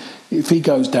Ole, if he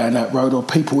goes down that road, or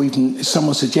if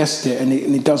someone suggests it and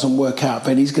it doesn't work out,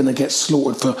 then he's going to get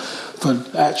slaughtered for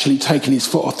actually taking his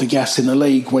foot off the gas in the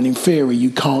league, when in theory you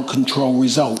can't control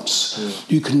results.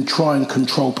 You can try and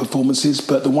control performances,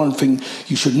 but the one thing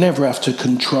you should never have to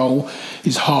control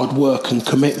is hard work and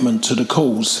commitment to the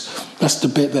cause. That's the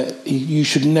bit that you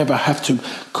should never have to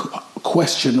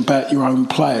question about your own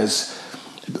players.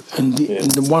 And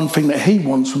the one thing that he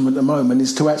wants from at the moment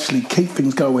is to actually keep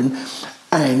things going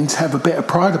and have a bit of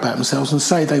pride about themselves and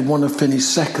say they want to finish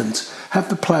second. Have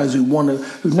the players who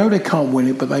know they can't win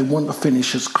it, but they want to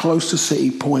finish as close to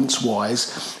City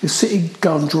points-wise. If City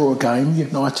go and draw a game,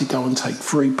 United go and take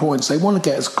 3 points. They want to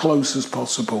get as close as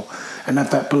possible and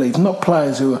have that belief. Not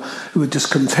players who are just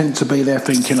content to be there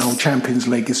thinking, Champions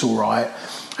League, it's all right.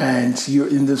 And you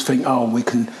just think, we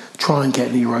can try and get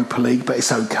in the Europa League, but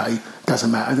it's okay. Doesn't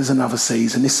matter. There's another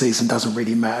season. This season doesn't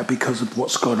really matter because of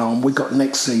what's gone on. We've got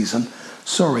next season.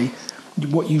 Sorry,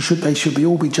 they should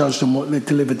all be judged on what they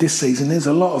delivered this season. There's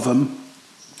a lot of them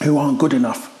who aren't good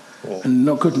enough, and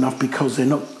not good enough because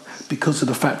of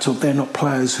the fact of they're not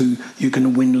players who you're going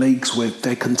to win leagues with.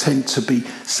 They're content to be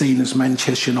seen as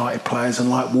Manchester United players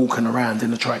and like walking around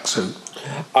in a tracksuit.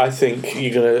 I think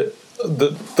you're going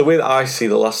to the way that I see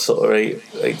the last sort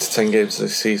of 8 to 10 games of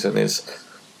this season is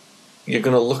you're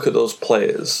going to look at those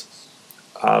players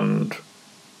and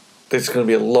there's going to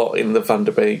be a lot in the Van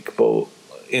der Beek, but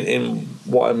in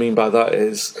what I mean by that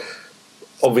is,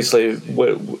 obviously,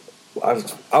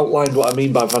 I've outlined what I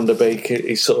mean by Van der Beek.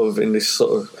 He's sort of in this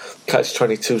sort of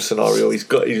catch-22 scenario. He's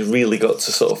really got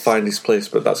to sort of find his place,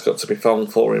 but that's got to be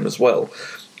found for him as well.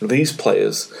 These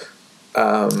players,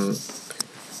 even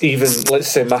let's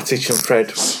say Matic and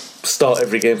Fred start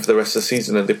every game for the rest of the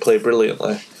season and they play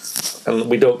brilliantly, and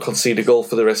we don't concede a goal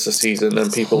for the rest of the season,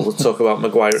 and people will talk about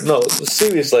Maguire. No,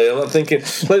 seriously, I'm thinking,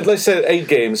 let's say 8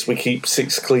 games we keep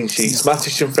 6 clean sheets.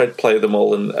 Matic and Fred play them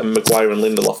all, and Maguire and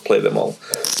Lindelof play them all.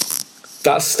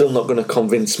 That's still not going to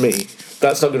convince me.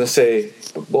 That's not going to say,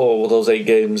 those 8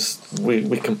 games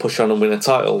we can push on and win a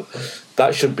title.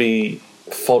 That should be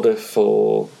fodder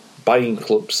for buying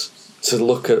clubs to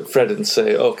look at Fred and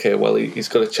say, okay, well, he's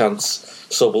got a chance,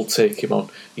 so we'll take him on.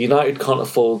 United can't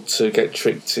afford to get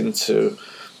tricked into...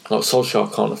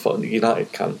 Solskjaer can't afford...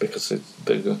 United can, because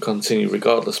they're going to continue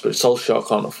regardless, but Solskjaer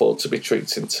can't afford to be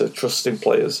tricked into trusting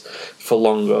players for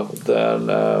longer than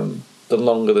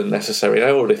necessary. And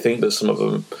I already think that some of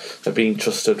them are being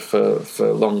trusted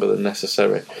for longer than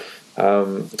necessary.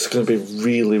 It's going to be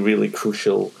really, really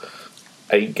crucial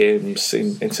 8 games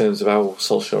in terms of how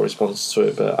Solskjaer responds to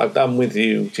it. But I'm with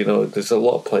you. You know, there's a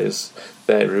lot of players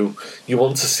there who you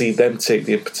want to see them take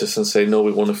the impetus and say, no,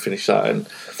 we want to finish that. And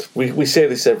we say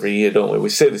this every year, don't we? We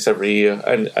say this every year,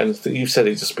 and you said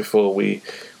it just before we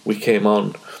came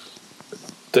on,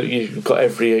 that you've got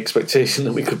every expectation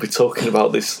that we could be talking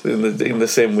about this in the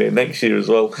same way next year as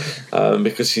well,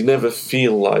 because you never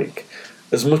feel like,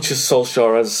 as much as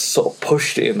Solskjaer has sort of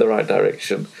pushed it in the right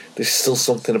direction, there's still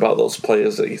something about those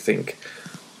players that you think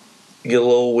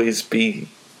you'll always be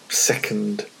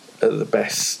second at the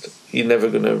best. You're never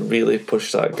going to really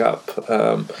push that gap.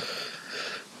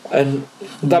 And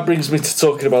that brings me to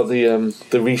talking about the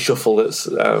reshuffle that's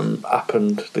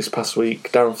happened this past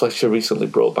week. Darren Fletcher recently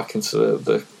brought back into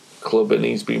the club, and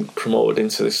he's been promoted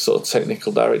into this sort of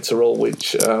technical director role,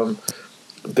 which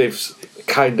they've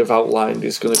kind of outlined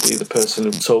is going to be the person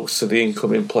who talks to the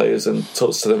incoming players and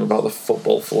talks to them about the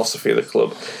football philosophy of the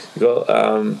club. You've got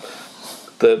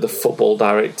the football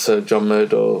director, John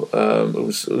Murdo,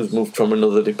 who's moved from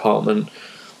another department.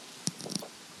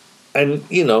 And,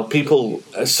 you know, people,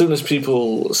 as soon as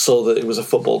people saw that it was a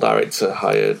football director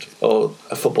hired, or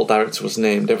a football director was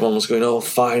named, everyone was going, oh,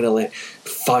 finally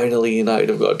United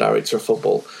have got a director of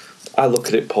football. I look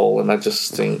at it, Paul, and I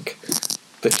just think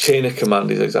the chain of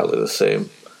command is exactly the same.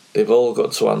 They've all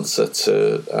got to answer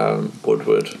to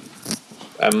Woodward,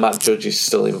 and Matt Judge is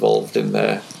still involved in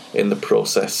the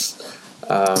process.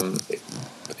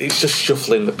 It's just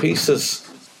shuffling the pieces.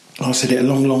 I said it a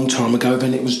long time ago,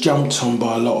 then it was jumped on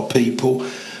by a lot of people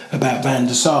about Van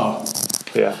der Sar.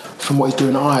 Yeah. From what he's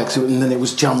doing at Ajax, and then it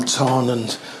was jumped on,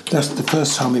 and that's the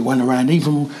first time it went around.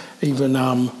 Even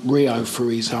Rio threw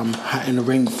his hat in the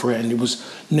ring for it, and it was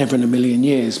never in a million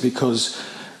years, because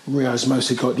Rio's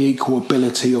mostly got the equal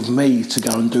ability of me to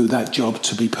go and do that job,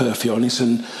 to be perfectly honest,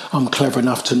 and I'm clever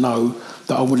enough to know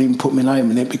that I wouldn't even put my name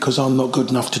in it because I'm not good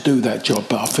enough to do that job.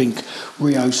 But I think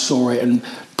Rio saw it and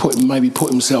put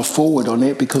himself forward on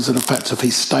it because of the fact of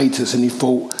his status, and he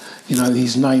thought, you know,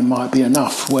 his name might be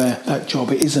enough, where that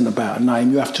job, it isn't about a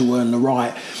name. You have to earn the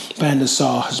right. Van der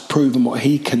Sar has proven what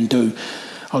he can do.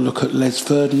 I look at Les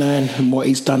Ferdinand and what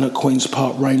he's done at Queen's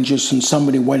Park Rangers, and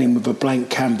somebody went in with a blank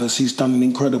canvas. He's done an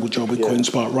incredible job at Queen's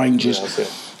Park Rangers. Yeah,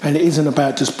 and it isn't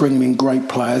about just bringing in great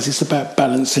players. It's about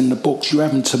balancing the books. You're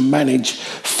having to manage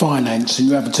finance, and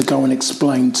you're having to go and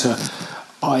explain to,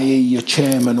 i.e. your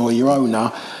chairman or your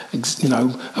owner, you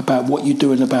know, about what you're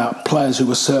doing about players who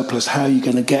are surplus, how you're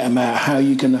going to get them out, how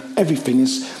you're going to... Everything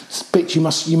is... You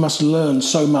must learn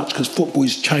so much, because football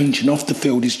is changing, off the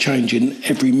field is changing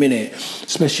every minute,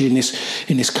 especially in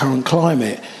this current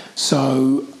climate.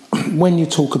 So when you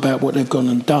talk about what they've gone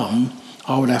and done,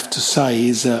 I would have to say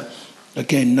is that,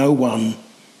 again, no one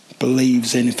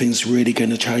believes anything's really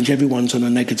going to change. Everyone's on a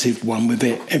negative one with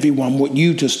it. Everyone, what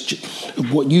you just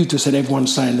said,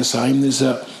 everyone's saying the same. There's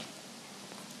a...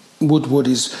 Woodward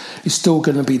is still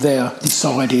going to be there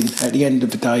deciding at the end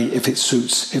of the day if it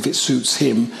suits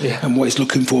him and what he's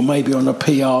looking for. Maybe on a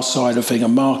PR side of thing, a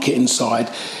marketing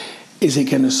side, is it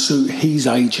going to suit his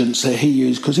agents that he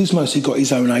uses? Because he's mostly got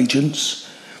his own agents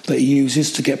that he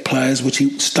uses to get players, which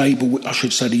he stable. I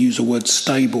should say to use the word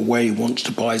stable, where he wants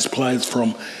to buy his players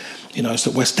from. You know,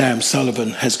 so West Ham Sullivan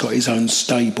has got his own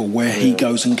stable where he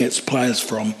goes and gets players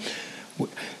from.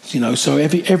 You know, so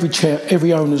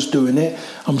every owner's doing it.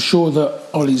 I'm sure that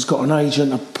Ollie's got an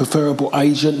agent, a preferable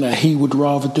agent that he would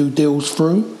rather do deals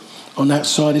through. On that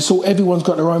side, it's all, everyone's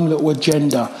got their own little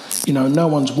agenda. You know, no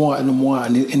one's white and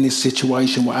white in this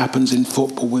situation. What happens in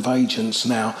football with agents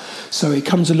now? So it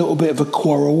comes a little bit of a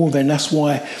quarrel. Then that's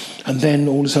why, and then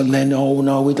all of a sudden, oh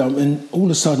no, we don't. And all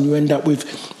of a sudden, you end up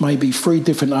with maybe 3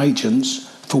 different agents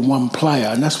for one player,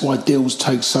 and that's why deals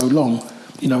take so long.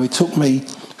 You know, it took me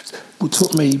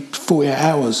 48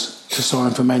 hours to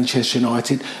sign for Manchester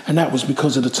United, and that was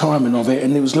because of the timing of it,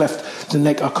 and it was left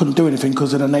I couldn't do anything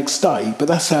because of the next day, but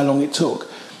that's how long it took.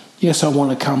 Yes, I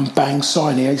want to come, bang,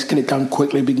 sign it, let's get it done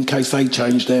quickly in case they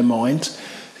change their minds,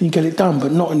 and you get it done,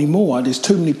 but not anymore. There's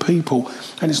too many people,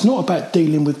 and it's not about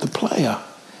dealing with the player,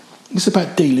 it's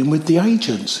about dealing with the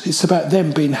agents. It's about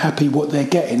them being happy what they're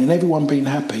getting, and everyone being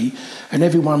happy, and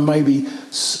everyone maybe,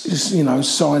 you know,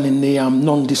 signing the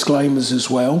non-disclaimers as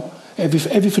well.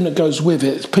 Everything that goes with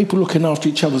it, people looking after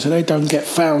each other so they don't get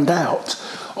found out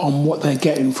on what they're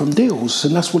getting from deals,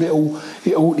 and that's what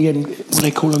what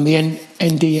they call them, the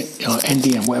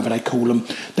NDM, whatever they call them,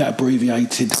 that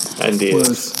abbreviated NDS. Word.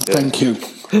 Yeah. Thank you.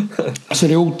 So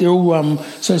they're all.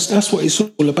 So that's what it's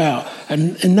all about,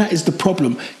 and that is the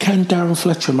problem. Can Darren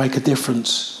Fletcher make a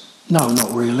difference? No,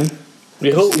 not really.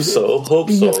 You hope so.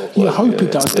 You hope he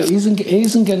does, but it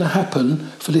isn't going to happen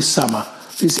for this summer.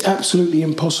 it's absolutely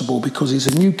impossible because he's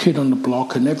a new kid on the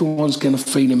block and everyone's going to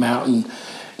feed him out and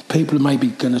people are maybe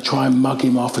going to try and mug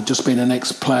him off for just being an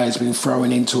ex-player who's been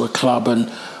thrown into a club and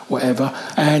whatever.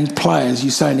 And players,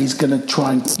 you're saying he's going to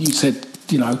try and, you said,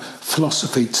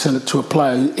 philosophy to a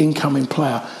player, incoming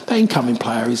player. That incoming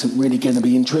player isn't really going to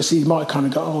be interested. He might kind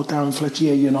of go, oh, Darren Fletcher,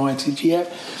 yeah, United,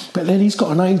 yeah. But then he's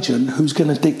got an agent who's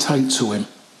going to dictate to him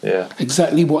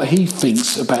exactly what he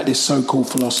thinks about this so-called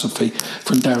philosophy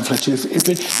from Darren Fletcher.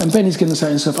 And then he's going to say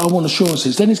to himself, I want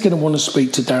assurances. Then he's going to want to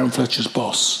speak to Darren Fletcher's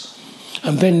boss.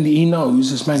 And then he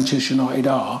knows, as Manchester United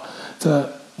are,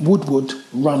 that Woodward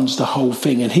runs the whole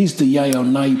thing and he's the yay or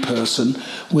nay person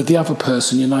with the other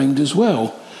person you named as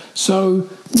well. So,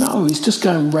 no, it's just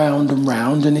going round and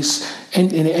round and it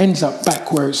ends up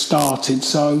back where it started.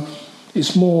 So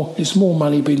it's more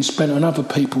money being spent on other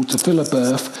people to fill a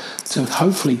berth, to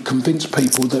hopefully convince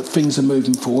people that things are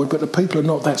moving forward, but the people are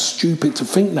not that stupid to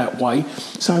think that way.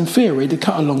 So in theory, to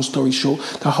cut a long story short,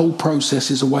 the whole process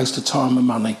is a waste of time and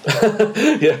money.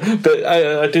 Yeah, but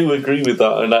I do agree with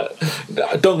that,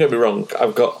 and don't get me wrong,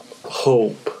 I've got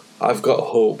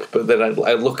hope, but then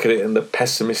I look at it and the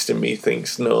pessimist in me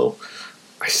thinks, no,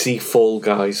 I see fall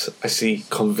guys. I see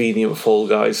convenient fall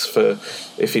guys for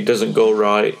if it doesn't go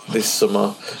right this summer.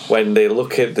 When they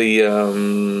look at they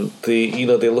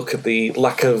look at the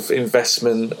lack of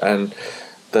investment and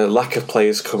the lack of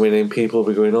players coming in. People will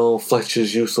be going, "Oh,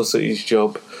 Fletcher's useless at his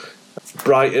job."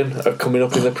 Brighton are coming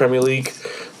up in the Premier League.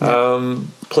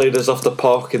 Played us off the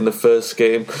park in the first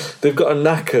game. They've got a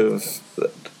knack of.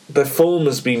 Their form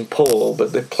has been poor,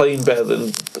 but they're playing better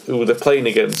than who they're playing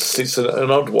against. It's an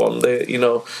odd one,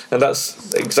 and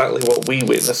that's exactly what we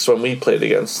witnessed when we played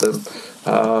against them.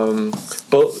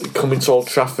 But coming to Old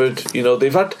Trafford,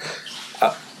 they've had,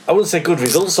 I wouldn't say good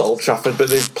results at Old Trafford, but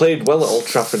they've played well at Old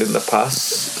Trafford in the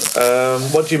past.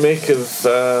 What do you make of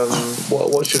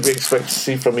what should we expect to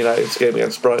see from United's game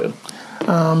against Brighton?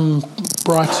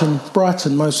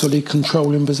 Brighton mostly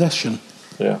controlling possession.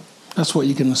 Yeah. That's what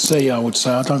you're going to see, I would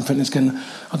say. I don't think it's going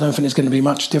to be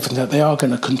much different. That they are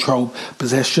going to control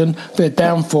possession. Their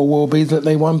downfall will be that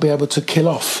they won't be able to kill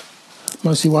off.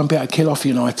 Mostly won't be able to kill off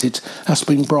United. That's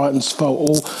been Brighton's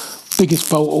fault. Biggest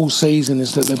fault all season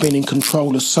is that they've been in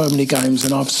control of so many games,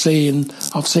 and I've seen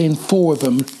 4 of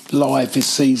them live this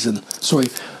season. Sorry,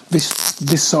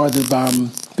 this side of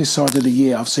the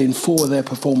year, I've seen 4 of their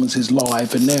performances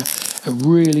live, and they're a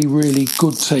really, really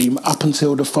good team up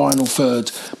until the final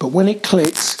third. But when it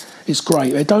clicks, it's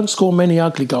great. They don't score many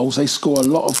ugly goals. They score a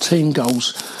lot of team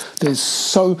goals. There's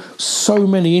so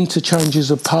many interchanges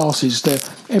of passes.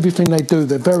 Everything they do,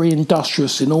 they're very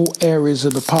industrious in all areas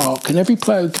of the park. And every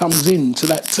player who comes into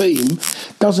that team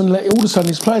doesn't let... All of a sudden,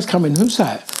 these players come in, who's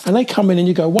that? And they come in and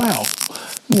you go, wow.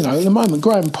 At the moment,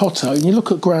 Graham Potter, and you look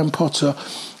at Graham Potter,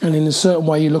 and in a certain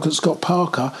way you look at Scott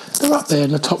Parker, they're up there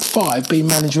in the top 5 being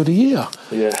manager of the year.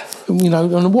 Yeah.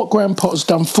 And what Graham Potter's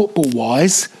done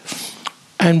football-wise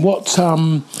and what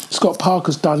Scott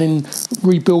Parker's done in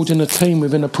rebuilding a team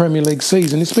within a Premier League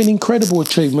season, it's been incredible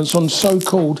achievements on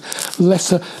so-called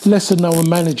lesser-known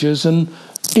managers and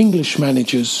English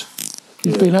managers.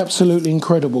 It's been absolutely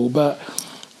incredible, but...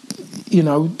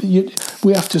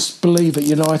 we have to believe that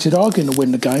United are going to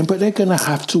win the game, but they're going to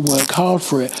have to work hard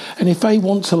for it. And if they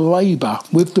want to labour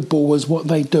with the ball as what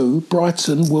they do,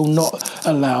 Brighton will not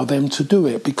allow them to do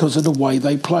it because of the way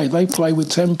they play. They play with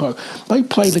tempo. They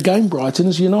play the game, Brighton,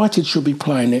 as United should be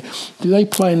playing it. They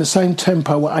play in the same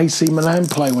tempo what AC Milan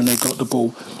play when they got the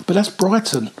ball. But that's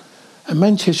Brighton. And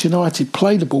Manchester United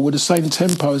play the ball with the same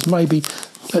tempo as maybe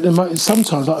at the moment,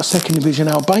 sometimes like a second division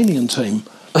Albanian team.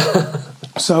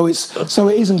 So it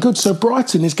isn't good. So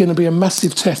Brighton is going to be a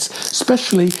massive test,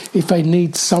 especially if they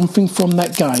need something from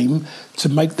that game to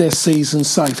make their season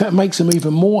safe. That makes them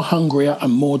even more hungrier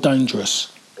and more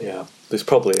dangerous. Yeah, there's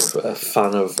probably a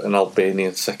fan of an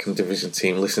Albanian second division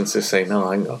team listening to this saying, "No,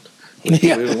 hang on,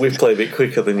 we've played a bit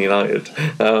quicker than United."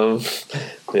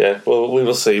 Yeah, well, we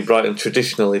will see. Brighton,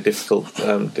 traditionally difficult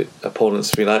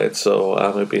opponents for United, so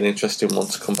it'll be an interesting one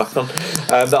to come back on.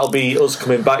 That'll be us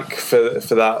coming back for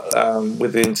that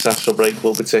with the international break.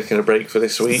 We'll be taking a break for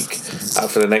this week,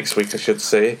 for the next week, I should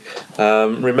say.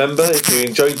 Remember, if you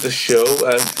enjoyed the show,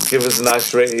 give us a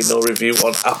nice rating or review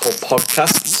on Apple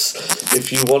Podcasts.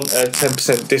 If you want a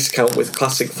 10% discount with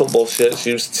classic football shirts,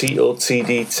 use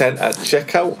TOTD10 at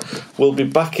checkout. We'll be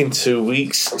back in 2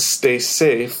 weeks. Stay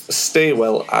safe, stay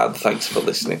well, and thanks for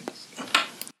listening.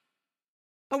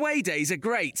 Away days are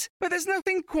great, but there's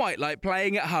nothing quite like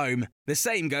playing at home. The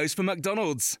same goes for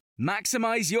McDonald's.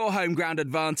 Maximise your home ground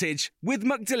advantage with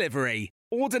McDelivery.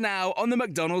 Order now on the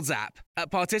McDonald's app.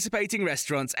 At participating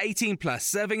restaurants, 18 plus,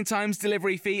 serving times,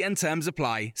 delivery fee and terms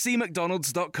apply. See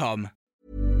mcdonalds.com.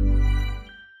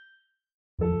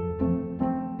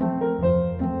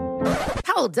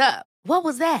 Hold up. What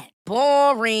was that?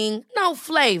 Boring. No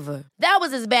flavor. That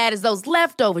was as bad as those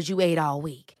leftovers you ate all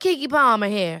week. Keke Palmer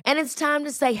here. And it's time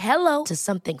to say hello to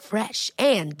something fresh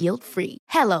and guilt-free.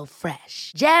 Hello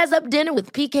Fresh. Jazz up dinner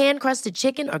with pecan-crusted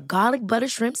chicken or garlic butter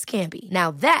shrimp scampi.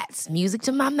 Now that's music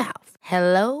to my mouth.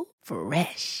 Hello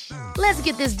Fresh. Let's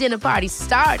get this dinner party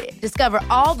started. Discover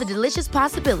all the delicious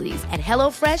possibilities at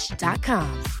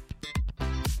hellofresh.com.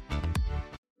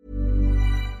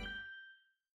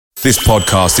 This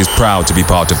podcast is proud to be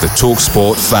part of the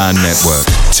TalkSport Fan Network.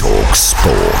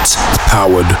 TalkSport.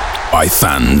 Powered by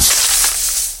fans.